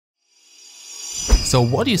So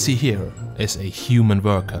what you see here is a human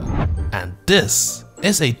worker, and this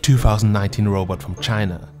is a 2019 robot from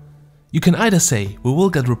China. You can either say we will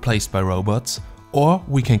get replaced by robots, or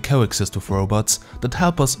we can coexist with robots that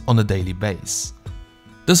help us on a daily basis.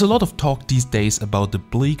 There's a lot of talk these days about the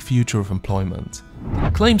bleak future of employment.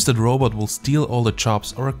 Claims that robot will steal all the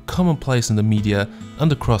jobs are a commonplace in the media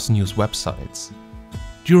and across news websites.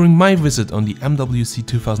 During my visit on the MWC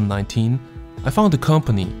 2019, I found a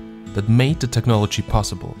company that made the technology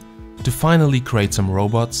possible to finally create some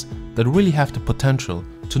robots that really have the potential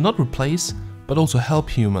to not replace but also help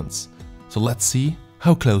humans. So let's see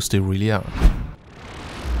how close they really are.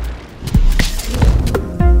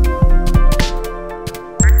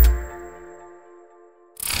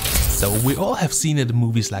 So we all have seen it in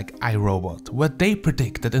movies like I, Robot, where they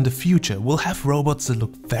predict that in the future we'll have robots that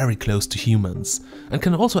look very close to humans and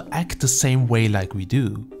can also act the same way like we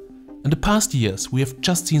do. In the past years we have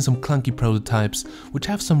just seen some clunky prototypes which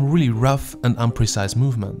have some really rough and imprecise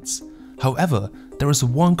movements. However, there is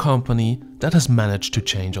one company that has managed to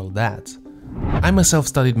change all that. I myself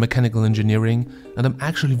studied mechanical engineering and I'm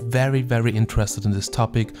actually very interested in this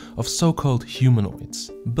topic of so-called humanoids.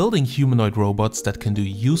 Building humanoid robots that can do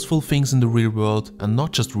useful things in the real world and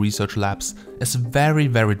not just research labs is very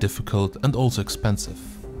difficult and also expensive.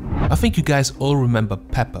 I think you guys all remember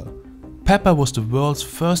Pepper. Pepper was the world's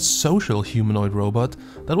first social humanoid robot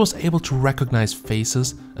that was able to recognize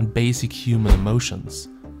faces and basic human emotions.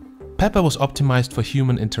 Pepper was optimized for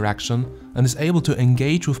human interaction and is able to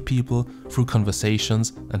engage with people through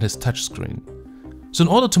conversations and his touchscreen. So in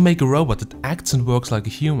order to make a robot that acts and works like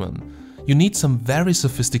a human, you need some very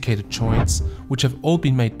sophisticated joints which have all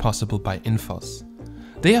been made possible by Infos.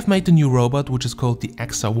 They have made the new robot which is called the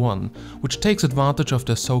XR1, which takes advantage of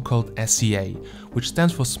their so-called SCA, which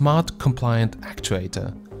stands for Smart Compliant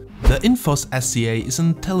Actuator. The Infos SCA is an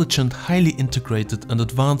intelligent, highly integrated and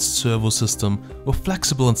advanced servo system with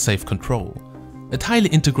flexible and safe control. It highly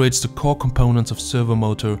integrates the core components of servo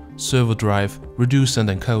motor, servo drive, reducer and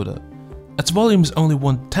encoder. Its volume is only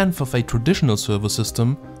 1/10 of a traditional servo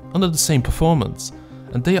system under the same performance,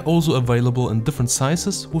 and they are also available in different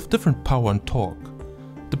sizes with different power and torque.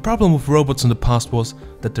 The problem with robots in the past was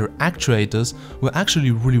that their actuators were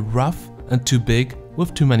actually really rough and too big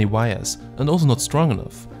with too many wires and also not strong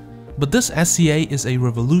enough. But this SCA is a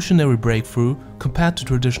revolutionary breakthrough compared to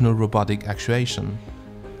traditional robotic actuation.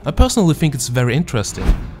 I personally think it's very interesting,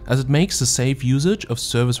 as it makes the safe usage of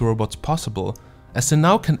service robots possible, as they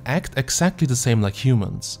now can act exactly the same like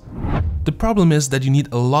humans. The problem is that you need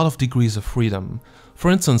a lot of degrees of freedom. For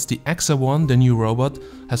instance, the XR1, the new robot,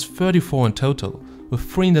 has 34 in total, with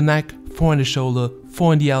 3 in the neck, 4 in the shoulder,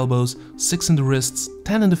 4 in the elbows, 6 in the wrists,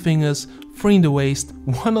 10 in the fingers, 3 in the waist,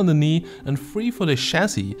 1 on the knee and 3 for the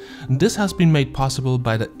chassis. This has been made possible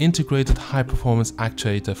by the integrated high-performance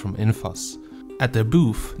actuator from Infos. At their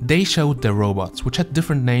booth, they showed their robots, which had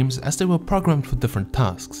different names as they were programmed for different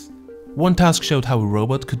tasks. One task showed how a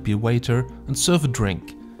robot could be a waiter and serve a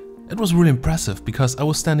drink. It was really impressive because I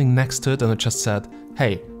was standing next to it and it just said,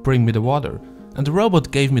 "Hey, bring me the water," and the robot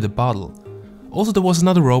gave me the bottle. Also, there was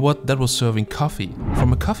another robot that was serving coffee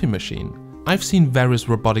from a coffee machine. I've seen various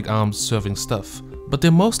robotic arms serving stuff, but they're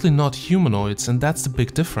mostly not humanoids, and that's the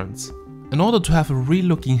big difference. In order to have a real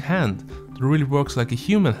looking hand that really works like a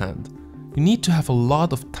human hand, you need to have a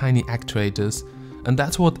lot of tiny actuators, and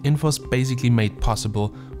that's what Infos basically made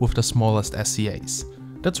possible with the smallest SCAs.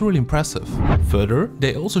 That's really impressive. Further,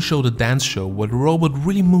 they also showed a dance show where the robot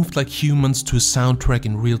really moved like humans to a soundtrack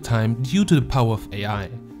in real time due to the power of AI.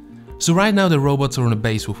 So right now the robots are on a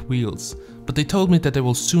base with wheels, but they told me that they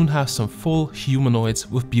will soon have some full humanoids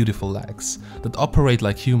with beautiful legs that operate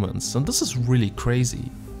like humans, and this is really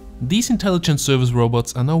crazy. These intelligent service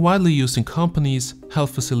robots are now widely used in companies, health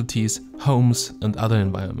facilities, homes and other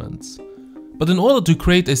environments. But in order to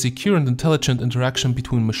create a secure and intelligent interaction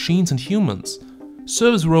between machines and humans,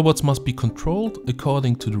 service robots must be controlled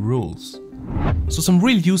according to the rules. So some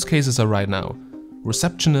real use cases are right now: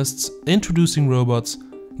 receptionists, introducing robots,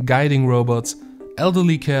 guiding robots,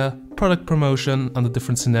 elderly care, product promotion under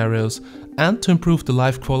different scenarios, and to improve the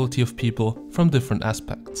life quality of people from different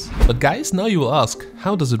aspects. But guys, now you will ask,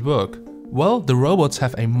 how does it work? Well, the robots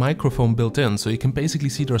have a microphone built in, so you can basically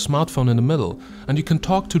see their smartphone in the middle and you can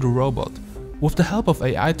talk to the robot. With the help of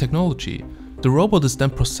AI technology, the robot is then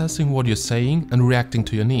processing what you're saying and reacting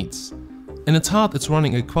to your needs. In its heart, it's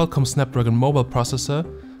running a Qualcomm Snapdragon mobile processor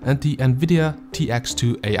and the NVIDIA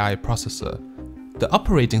TX2 AI processor. The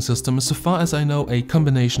operating system is, so far as I know, a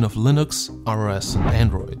combination of Linux, ROS and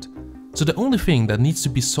Android. So the only thing that needs to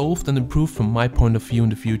be solved and improved from my point of view in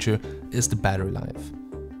the future is the battery life.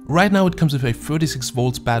 Right now it comes with a 36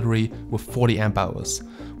 volts battery with 40 amp hours,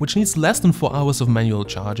 which needs less than 4 hours of manual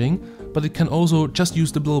charging, but it can also just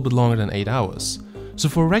use a little bit longer than 8 hours. So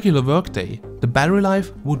for a regular workday, the battery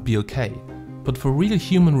life would be okay, but for real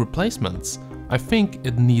human replacements, I think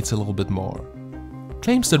it needs a little bit more.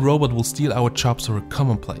 Claims that robots will steal our jobs are a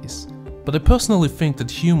commonplace, but I personally think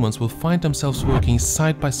that humans will find themselves working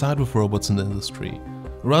side by side with robots in the industry,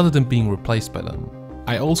 rather than being replaced by them.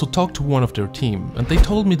 I also talked to one of their team, and they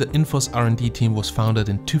told me the Infos R&D team was founded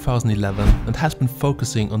in 2011 and has been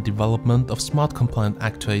focusing on development of smart compliant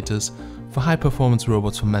actuators for high-performance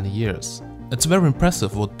robots for many years. It's very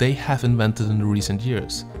impressive what they have invented in the recent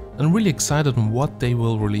years, and I'm really excited on what they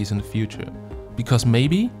will release in the future, because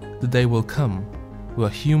maybe the day will come where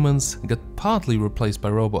humans get partly replaced by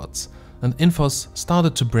robots, and Infos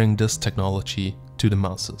started to bring this technology to the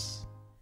masses.